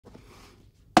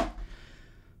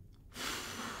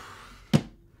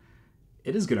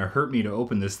It is gonna hurt me to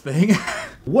open this thing.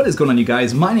 What is going on, you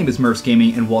guys? My name is Murphs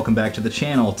Gaming and welcome back to the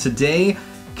channel. Today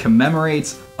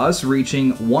commemorates us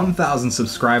reaching 1,000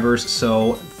 subscribers,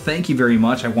 so thank you very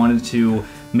much. I wanted to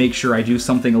make sure I do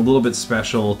something a little bit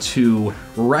special to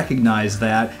recognize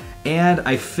that, and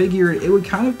I figured it would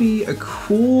kind of be a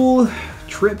cool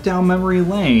trip down memory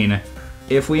lane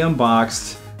if we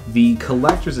unboxed the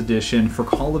collector's edition for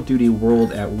Call of Duty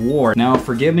World at War. Now,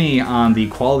 forgive me on the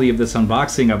quality of this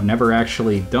unboxing. I've never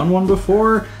actually done one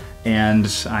before, and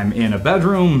I'm in a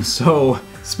bedroom, so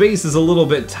space is a little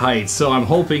bit tight. So I'm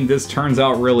hoping this turns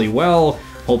out really well,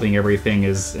 hoping everything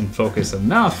is in focus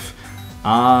enough.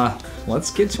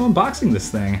 Let's get to unboxing this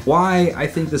thing. Why I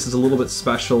think this is a little bit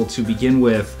special to begin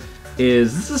with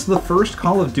is this is the first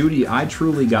Call of Duty I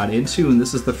truly got into, and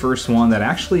this is the first one that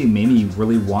actually made me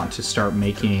really want to start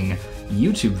making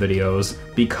YouTube videos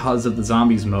because of the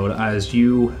zombies mode. As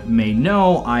you may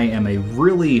know, I am a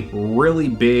really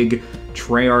big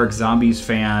Treyarch zombies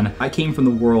fan. I came from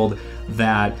the world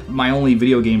that my only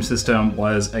video game system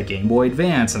was a Game Boy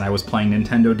Advance, and I was playing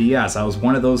Nintendo DS. I was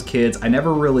one of those kids. I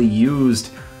never really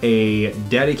used a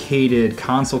dedicated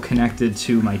console connected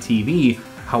to my TV.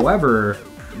 However,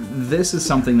 this is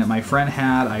something that my friend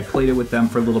had. I played it with them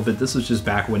for a little bit. This was just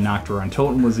back when Nocturne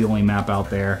Totem was the only map out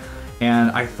there,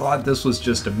 and I thought this was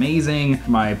just amazing.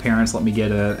 My parents let me get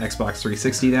a Xbox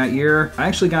 360 that year. I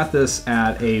actually got this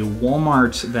at a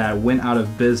Walmart that went out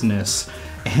of business,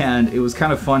 and it was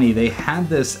kind of funny. They had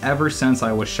this ever since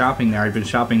I was shopping there. I'd been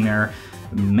shopping there,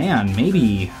 man,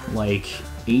 maybe like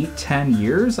 8-10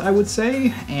 years, I would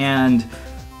say, and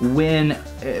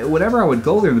whenever I would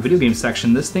go there in the video game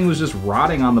section, this thing was just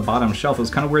rotting on the bottom shelf. It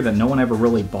was kind of weird that no one ever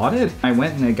really bought it. I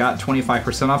went and I got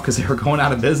 25% off because they were going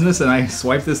out of business, and I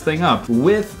swiped this thing up.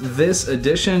 With this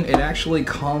edition, it actually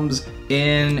comes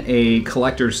in a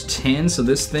collector's tin, so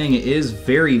this thing is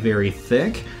very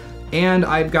thick. And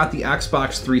I've got the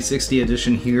Xbox 360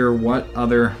 edition here. What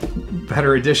other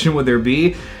better edition would there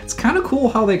be? It's kind of cool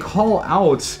how they call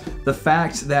out the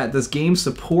fact that this game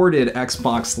supported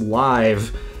Xbox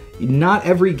Live. Not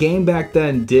every game back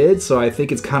then did, so I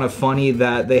think it's kind of funny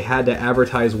that they had to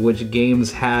advertise which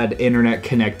games had internet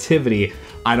connectivity.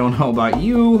 I don't know about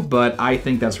you, but I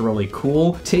think that's really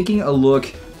cool. Taking a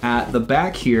look at the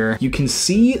back here, you can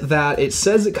see that it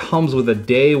says it comes with a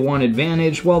day one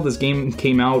advantage. Well, this game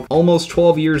came out almost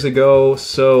 12 years ago,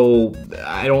 so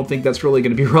I don't think that's really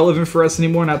going to be relevant for us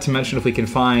anymore, not to mention if we can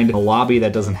find a lobby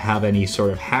that doesn't have any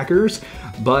sort of hackers.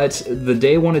 But the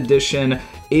day one edition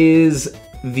is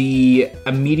the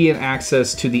immediate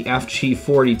access to the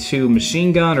FG-42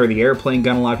 machine gun, or the airplane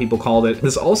gun a lot of people called it.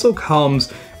 This also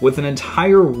comes with an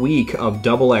entire week of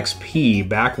double XP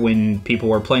back when people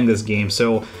were playing this game.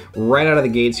 So right out of the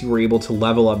gates, you were able to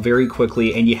level up very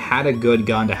quickly, and you had a good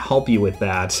gun to help you with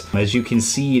that. As you can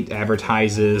see, it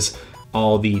advertises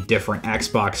all the different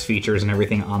Xbox features and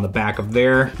everything on the back of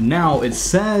there. Now, it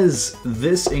says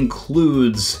this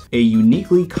includes a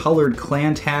uniquely colored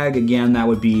clan tag. Again, that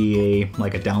would be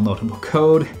like a downloadable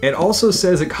code. It also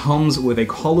says it comes with a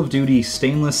Call of Duty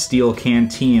stainless steel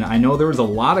canteen. I know there was a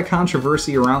lot of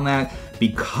controversy around that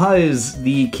because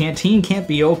the canteen can't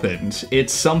be opened.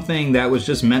 It's something that was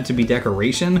just meant to be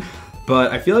decoration,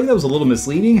 but I feel like that was a little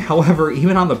misleading. However,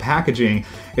 even on the packaging,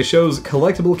 it shows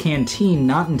collectible canteen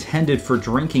not intended for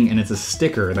drinking, and it's a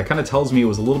sticker. That kind of tells me it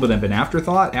was a little bit of an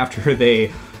afterthought after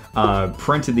they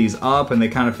printed these up, and they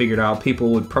kind of figured out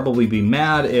people would probably be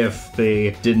mad if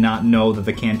they did not know that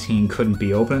the canteen couldn't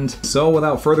be opened. So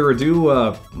without further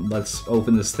ado, let's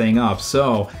open this thing up.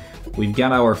 So we've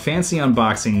got our fancy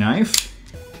unboxing knife,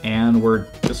 and we're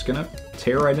just gonna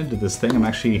tear right into this thing. I'm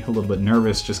actually a little bit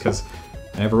nervous just because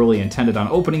I never really intended on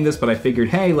opening this, but I figured,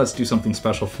 hey, let's do something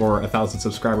special for 1,000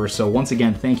 subscribers. So once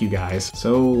again, thank you guys.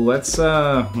 So let's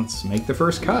make the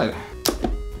first cut.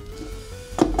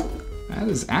 That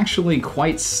is actually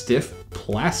quite stiff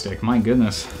plastic, my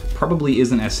goodness. Probably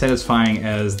isn't as satisfying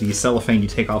as the cellophane you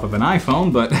take off of an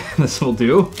iPhone, but this will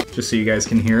do, just so you guys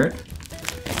can hear it.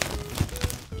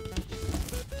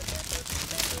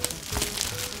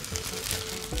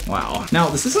 Wow. Now,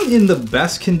 this isn't in the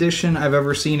best condition I've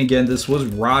ever seen. Again, this was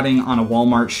rotting on a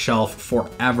Walmart shelf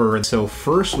forever. So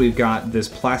first we've got this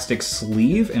plastic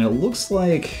sleeve, and it looks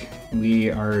like we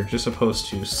are just supposed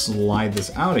to slide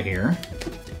this out of here.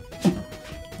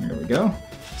 There we go.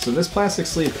 So this plastic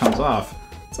sleeve comes off.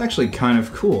 It's actually kind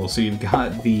of cool. So you've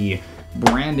got the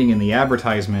branding and the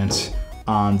advertisement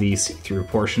on the see-through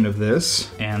portion of this,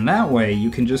 and that way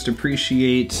you can just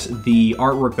appreciate the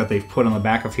artwork that they've put on the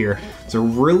back of here. It's a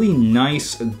really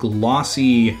nice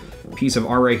glossy piece of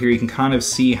art right here, you can kind of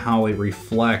see how it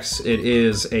reflects. It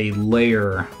is a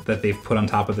layer that they've put on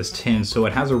top of this tin, so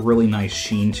it has a really nice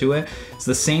sheen to it. It's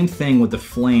the same thing with the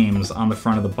flames on the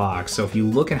front of the box. So if you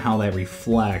look at how that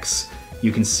reflects,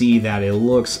 you can see that it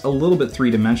looks a little bit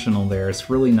three-dimensional there. It's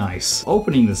really nice.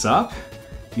 Opening this up,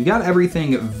 you got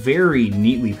everything very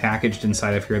neatly packaged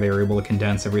inside of here. They were able to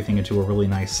condense everything into a really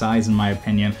nice size, in my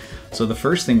opinion. So the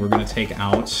first thing we're gonna take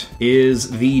out is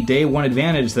the day one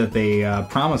advantage that they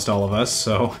promised all of us,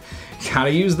 so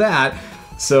gotta use that.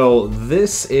 So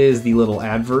this is the little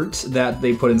advert that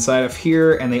they put inside of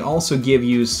here, and they also give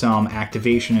you some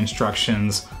activation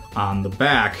instructions on the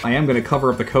back. I am gonna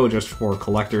cover up the code just for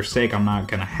collector's sake. I'm not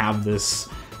gonna have this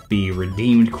be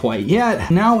redeemed quite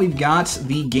yet. Now we've got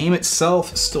the game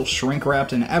itself, still shrink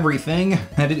wrapped and everything,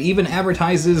 and it even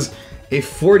advertises a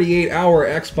 48-hour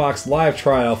Xbox Live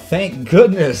trial. Thank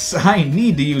goodness. I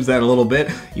need to use that a little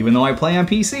bit, even though I play on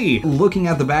PC. Looking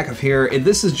at the back of here,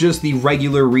 this is just the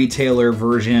regular retailer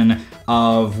version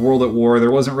of World at War.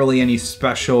 There wasn't really any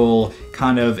special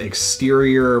kind of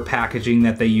exterior packaging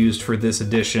that they used for this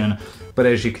edition, but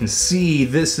as you can see,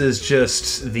 this is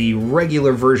just the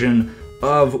regular version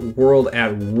of World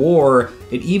at War.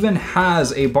 It even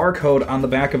has a barcode on the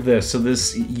back of this. So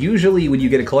this, usually when you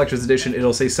get a collector's edition,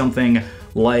 it'll say something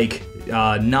like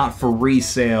not for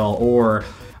resale or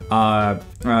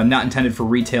not intended for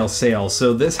retail sale.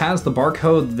 So this has the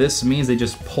barcode. This means they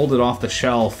just pulled it off the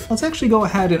shelf. Let's actually go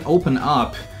ahead and open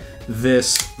up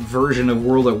this version of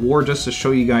World at War just to show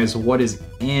you guys what is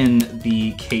in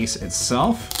the case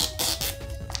itself.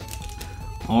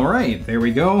 All right, there we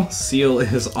go. Seal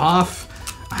is off.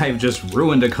 I've just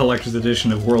ruined a collector's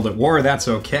edition of World at War. That's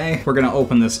okay. We're gonna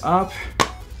open this up.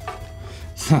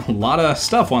 A lot of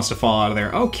stuff wants to fall out of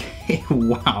there. Okay,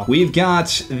 wow. We've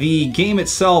got the game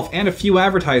itself and a few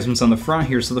advertisements on the front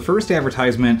here. So the first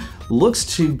advertisement looks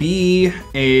to be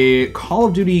a Call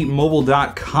of Duty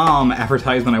Mobile.com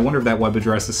advertisement. I wonder if that web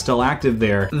address is still active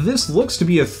there. This looks to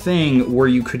be a thing where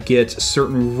you could get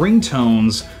certain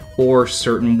ringtones or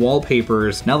certain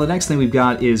wallpapers. Now the next thing we've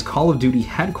got is Call of Duty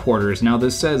headquarters. Now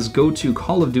this says go to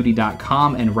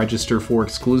callofduty.com and register for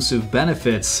exclusive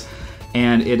benefits.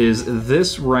 And it is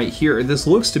this right here. This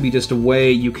looks to be just a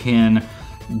way you can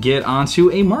get onto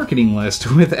a marketing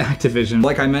list with Activision.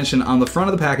 Like I mentioned, on the front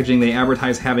of the packaging, they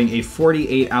advertise having a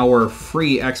 48-hour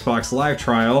free Xbox Live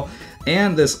trial.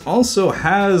 And this also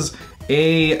has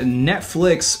a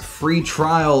Netflix free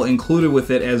trial included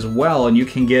with it as well, and you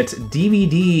can get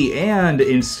DVD and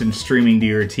instant streaming to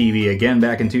your TV. Again,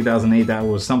 back in 2008, that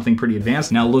was something pretty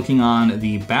advanced. Now looking on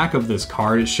the back of this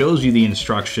card, it shows you the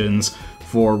instructions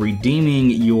for redeeming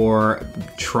your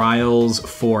trials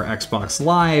for Xbox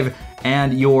Live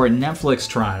and your Netflix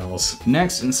trials.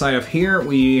 Next, inside of here,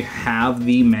 we have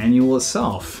the manual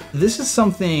itself. This is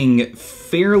something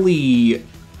fairly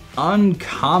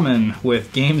uncommon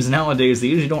with games nowadays. They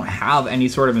usually don't have any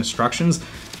sort of instructions.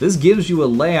 This gives you a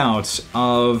layout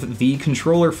of the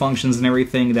controller functions and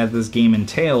everything that this game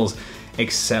entails,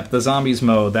 except the zombies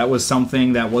mode. That was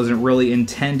something that wasn't really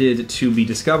intended to be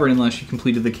discovered unless you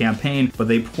completed the campaign, but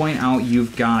they point out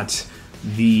you've got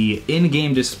the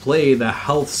in-game display, the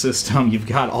health system, you've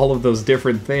got all of those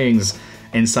different things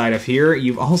inside of here.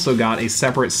 You've also got a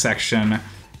separate section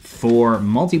for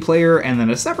multiplayer, and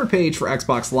then a separate page for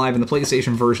Xbox Live. In the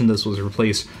PlayStation version, this was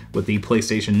replaced with the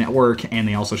PlayStation Network, and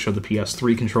they also showed the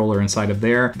PS3 controller inside of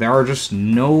there. There are just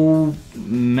no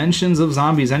mentions of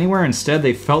zombies anywhere. Instead,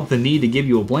 they felt the need to give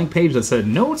you a blank page that said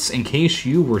notes in case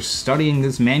you were studying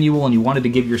this manual and you wanted to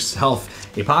give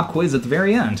yourself a pop quiz at the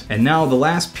very end. And now the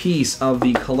last piece of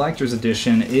the collector's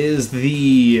edition is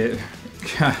the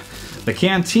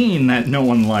canteen that no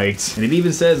one liked. And it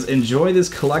even says, enjoy this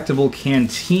collectible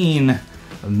canteen,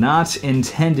 not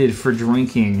intended for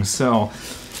drinking. So,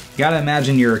 you gotta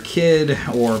imagine you're a kid,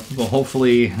 or well,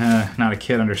 hopefully not a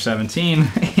kid under 17,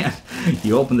 and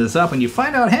you open this up and you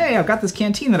find out, hey, I've got this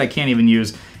canteen that I can't even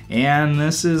use. And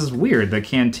this is weird. The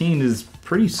canteen is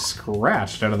pretty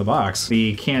scratched out of the box.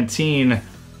 The canteen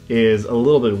is a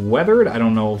little bit weathered. I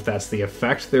don't know if that's the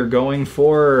effect they're going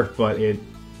for, but it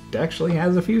actually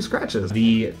has a few scratches.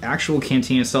 The actual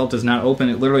canteen itself does not open.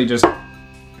 It literally just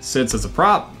sits as a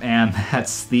prop, and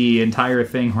that's the entire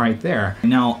thing right there.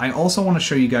 Now, I also want to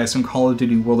show you guys some Call of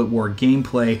Duty World at War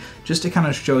gameplay, just to kind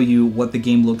of show you what the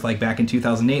game looked like back in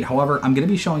 2008. However, I'm going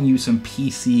to be showing you some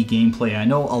PC gameplay. I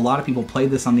know a lot of people played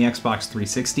this on the Xbox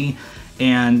 360,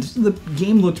 and the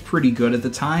game looked pretty good at the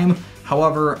time.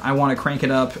 However, I want to crank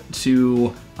it up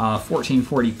to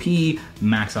 1440p,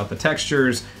 max out the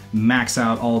textures, max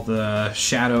out all the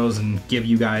shadows, and give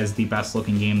you guys the best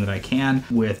looking game that I can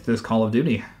with this Call of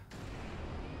Duty.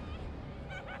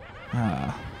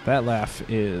 That laugh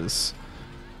is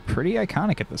pretty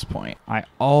iconic at this point. I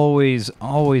always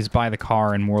buy the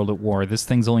car in World at War. This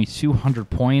thing's only 200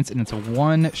 points, and it's a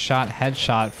one-shot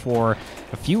headshot for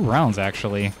a few rounds,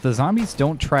 actually. The zombies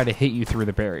don't try to hit you through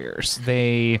the barriers.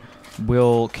 They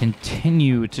will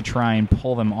continue to try and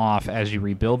pull them off as you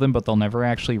rebuild them, but they'll never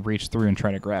actually reach through and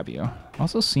try to grab you.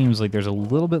 Also seems like there's a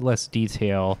little bit less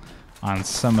detail on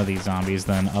some of these zombies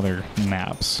than other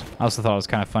maps. I also thought it was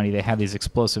kind of funny. They had these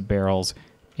explosive barrels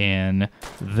in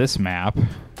this map,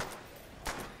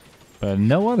 but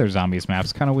no other zombies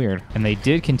maps. Kind of weird. And they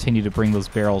did continue to bring those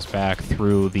barrels back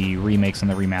through the remakes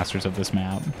and the remasters of this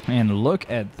map. And look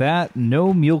at that,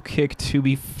 no mule kick to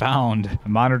be found.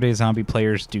 Modern day zombie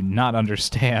players do not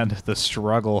understand the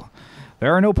struggle.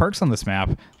 There are no perks on this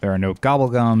map. There are no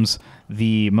gobblegums.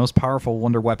 The most powerful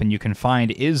wonder weapon you can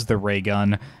find is the ray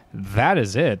gun. That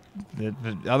is it.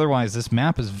 Otherwise, this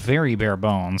map is very bare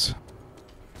bones.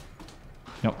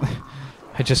 Nope.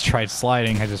 I just tried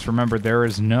sliding. I just remembered there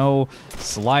is no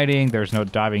sliding, there's no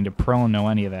diving to prone, no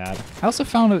any of that. I also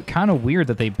found it kind of weird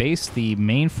that they based the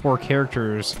main 4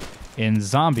 characters in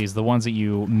zombies, the ones that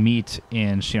you meet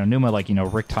in Shinonuma, like, you know,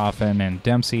 Richtofen and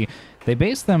Dempsey, they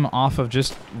based them off of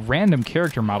just random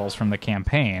character models from the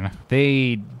campaign.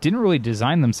 They didn't really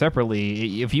design them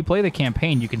separately. If you play the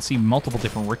campaign, you can see multiple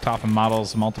different Richtofen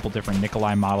models, multiple different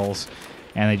Nikolai models,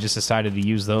 and they just decided to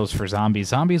use those for zombies.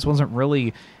 Zombies wasn't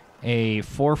really a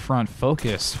forefront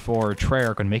focus for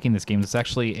Treyarch when making this game. It's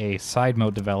actually a side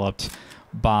mode developed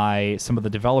by some of the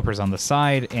developers on the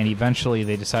side, and eventually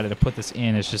they decided to put this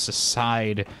in as just a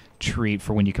side treat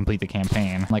for when you complete the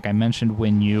campaign. Like I mentioned,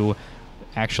 when you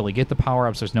actually get the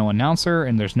power-ups, there's no announcer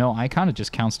and there's no icon, it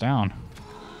just counts down.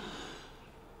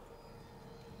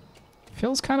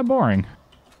 Feels kind of boring.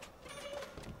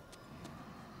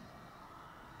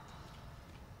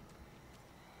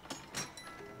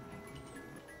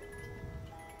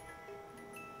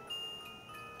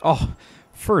 Oh,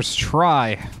 first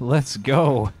try. Let's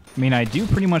go. I mean, I do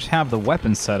pretty much have the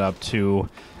weapons set up to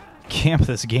camp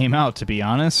this game out, to be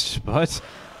honest, but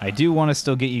I do want to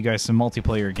still get you guys some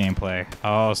multiplayer gameplay.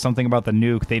 Oh, something about the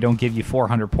nuke. They don't give you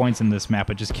 400 points in this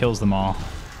map. It just kills them all.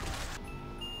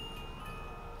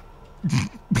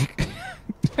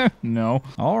 No.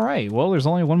 Alright, well, there's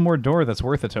only one more door that's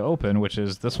worth it to open, which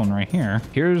is this one right here.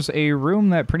 Here's a room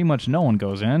that pretty much no one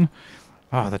goes in.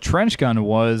 Oh, the trench gun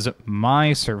was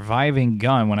my surviving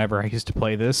gun whenever I used to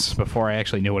play this before I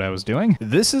actually knew what I was doing.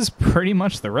 This is pretty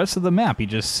much the rest of the map. You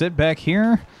just sit back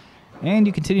here and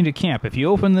you continue to camp. If you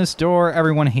open this door,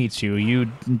 everyone hates you. You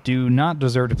do not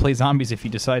deserve to play zombies if you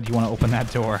decide you want to open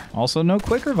that door. Also, no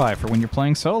quick revive for when you're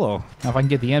playing solo. Now, if I can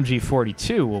get the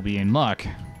MG42, we'll be in luck.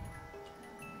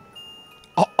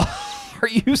 Oh, are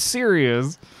you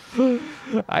serious?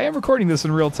 I am recording this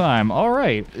in real time. All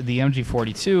right, the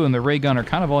MG42 and the ray gun are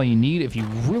kind of all you need if you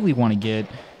really want to get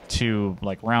to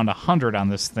like round 100 on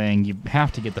this thing. You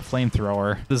have to get the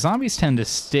flamethrower. The zombies tend to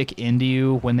stick into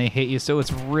you when they hit you, so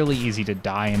it's really easy to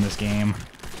die in this game.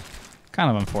 Kind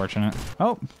of unfortunate.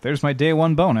 Oh, there's my day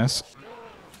 1 bonus.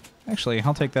 Actually,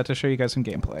 I'll take that to show you guys some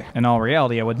gameplay. In all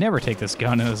reality, I would never take this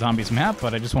gun in a zombies map,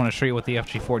 but I just want to show you what the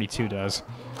FG42 does.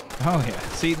 Oh yeah,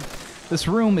 see, this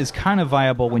room is kind of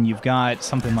viable when you've got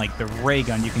something like the ray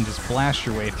gun. You can just blast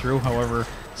your way through. However,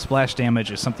 splash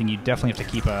damage is something you definitely have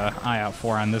to keep an eye out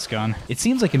for on this gun. It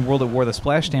seems like in World at War, the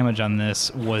splash damage on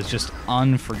this was just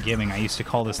unforgiving. I used to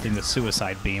call this thing the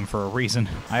suicide beam for a reason.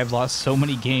 I have lost so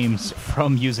many games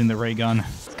from using the ray gun.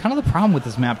 It's kind of the problem with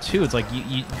this map, too. It's like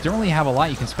you don't really have a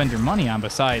lot you can spend your money on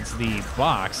besides the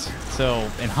box. So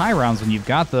in high rounds, when you've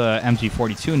got the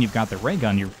MG42 and you've got the ray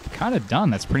gun, you're kind of done.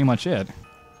 That's pretty much it.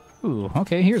 Ooh,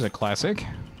 okay, here's a classic.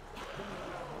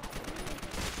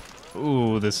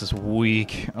 Ooh, this is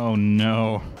weak. Oh,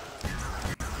 no.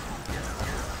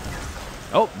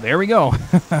 Oh, there we go.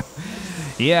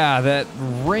 Yeah, that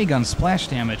ray gun splash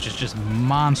damage is just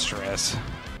monstrous.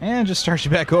 And just starts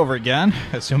you back over again,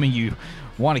 assuming you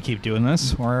want to keep doing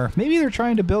this. Or maybe they're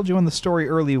trying to build you in the story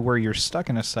early where you're stuck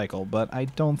in a cycle, but I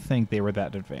don't think they were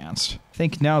that advanced. I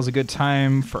think now is a good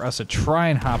time for us to try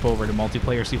and hop over to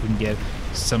multiplayer, see if we can get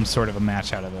some sort of a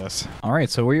match out of this. Alright,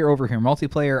 so we're over here,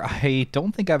 multiplayer. I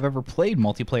don't think I've ever played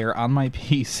multiplayer on my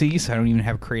PC, so I don't even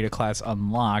have Create a Class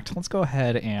unlocked. Let's go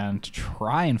ahead and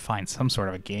try and find some sort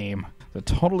of a game.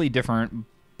 It's a totally different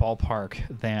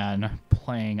ballpark than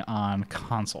playing on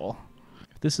console.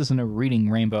 If this isn't a reading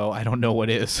rainbow, I don't know what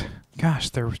is. Gosh,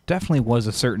 there definitely was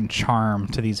a certain charm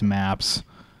to these maps.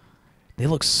 They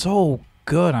look so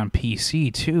good on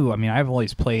PC too. I mean, I've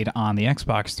always played on the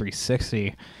Xbox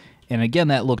 360, And again,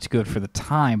 that looked good for the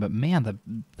time, but man,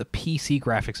 the PC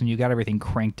graphics, when you got everything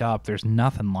cranked up, there's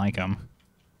nothing like them.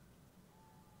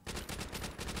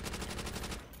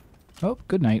 Oh,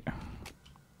 good night.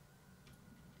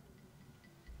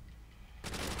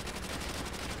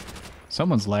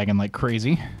 Someone's lagging like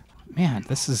crazy. Man,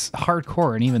 this is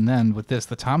hardcore, and even then, with this,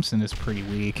 the Thompson is pretty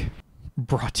weak.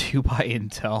 Brought to you by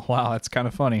Intel. Wow, that's kind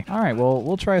of funny. All right, well,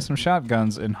 we'll try some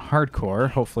shotguns in hardcore.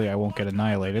 Hopefully I won't get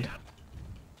annihilated.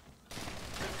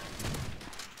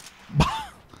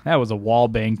 That was a wall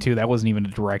bang, too. That wasn't even a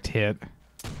direct hit.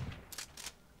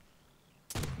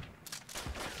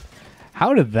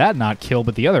 How did that not kill,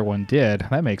 but the other one did?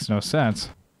 That makes no sense.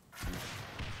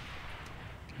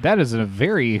 That is a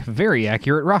very, very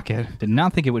accurate rocket. Did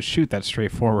not think it would shoot that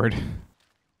straightforward.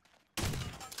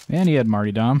 And he had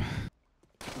Marty Dom.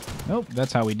 Nope,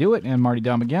 that's how we do it. And Marty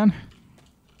Dom again.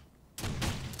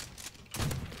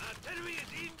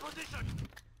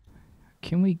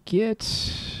 Can we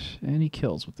get any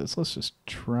kills with this? Let's just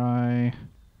try.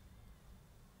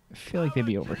 I feel like they'd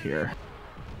be over here.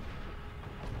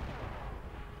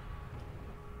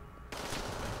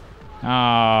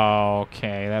 Oh,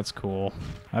 okay, that's cool.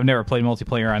 I've never played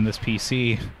multiplayer on this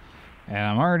PC, and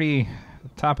I'm already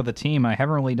top of the team. I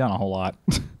haven't really done a whole lot.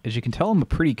 As you can tell, I'm a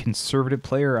pretty conservative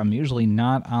player. I'm usually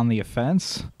not on the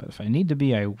offense, but if I need to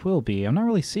be, I will be. I'm not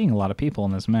really seeing a lot of people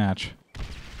in this match.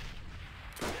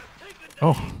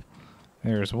 Oh,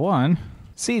 there's one.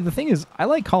 See, the thing is, I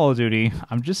like Call of Duty.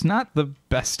 I'm just not the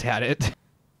best at it.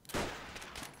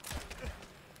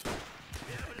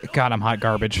 God, I'm hot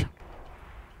garbage.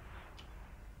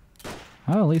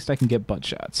 Well, at least I can get butt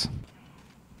shots.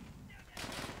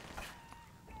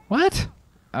 What?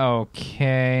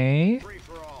 Okay.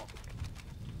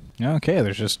 Okay,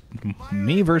 there's just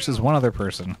me versus one other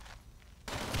person.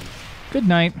 Good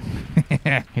night.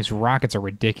 His rockets are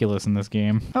ridiculous in this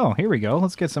game. Oh, here we go.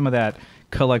 Let's get some of that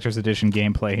Collector's Edition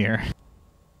gameplay here.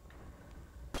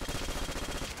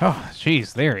 Oh,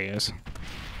 jeez, there he is.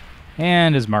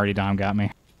 And his Marty Dom got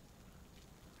me.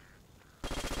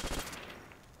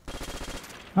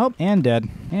 Oh, and dead.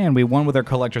 And we won with our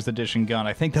Collector's Edition gun.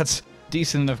 I think that's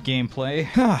decent enough gameplay.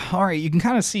 Alright, you can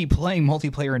kind of see playing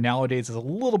multiplayer nowadays is a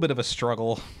little bit of a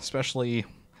struggle, especially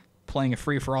playing a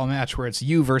free-for-all match where it's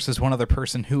you versus one other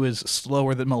person who is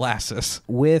slower than molasses.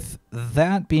 With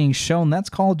that being shown, that's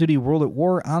Call of Duty World at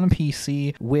War on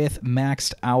PC with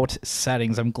maxed out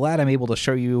settings. I'm glad I'm able to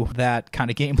show you that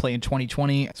kind of gameplay in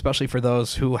 2020, especially for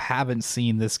those who haven't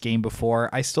seen this game before.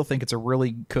 I still think it's a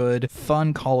really good,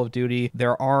 fun Call of Duty.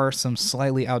 There are some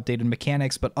slightly outdated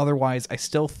mechanics, but otherwise I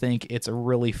still think it's a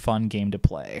really fun game to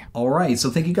play. Alright, so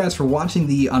thank you guys for watching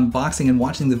the unboxing and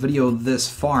watching the video this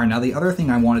far. Now the other thing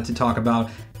I wanted to talk about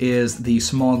is the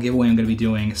small giveaway I'm going to be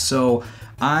doing. So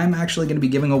I'm actually going to be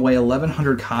giving away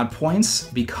 1,100 COD points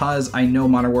because I know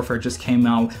Modern Warfare just came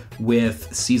out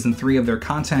with Season 3 of their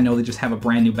content. I know they just have a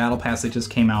brand new Battle Pass that just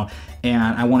came out,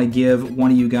 and I want to give one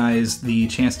of you guys the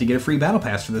chance to get a free Battle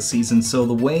Pass for this season. So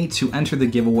the way to enter the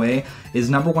giveaway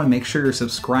is, number one, make sure you're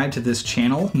subscribed to this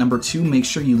channel. Number two, make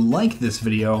sure you like this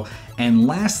video. And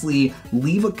lastly,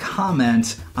 leave a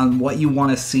comment on what you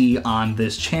want to see on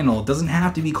this channel. It doesn't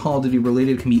have to be Call of Duty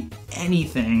related. It can be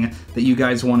anything that you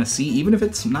guys want to see, even if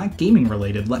it's not gaming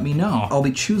related. Let me know. I'll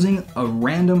be choosing a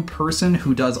random person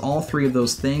who does all three of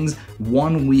those things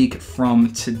 1 week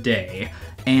from today.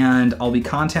 And I'll be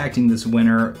contacting this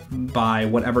winner by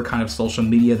whatever kind of social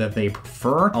media that they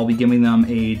prefer. I'll be giving them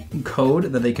a code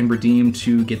that they can redeem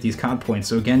to get these COD points.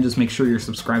 So again, just make sure you're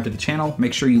subscribed to the channel,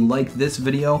 make sure you like this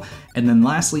video, and then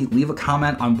lastly, leave a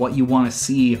comment on what you want to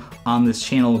see on this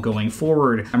channel going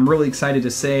forward. I'm really excited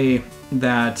to say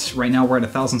that right now we're at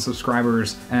 1,000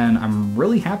 subscribers, and I'm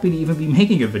really happy to even be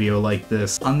making a video like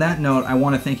this. On that note, I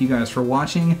want to thank you guys for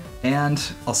watching, and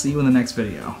I'll see you in the next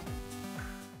video.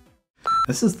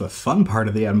 This is the fun part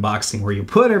of the unboxing where you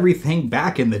put everything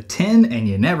back in the tin and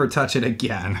you never touch it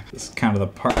again. This is kind of the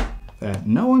part that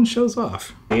no one shows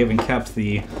off. They even kept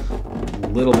the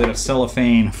little bit of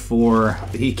cellophane for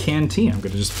the canteen. I'm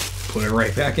gonna just put it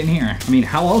right back in here. I mean,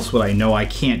 how else would I know I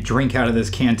can't drink out of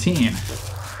this canteen?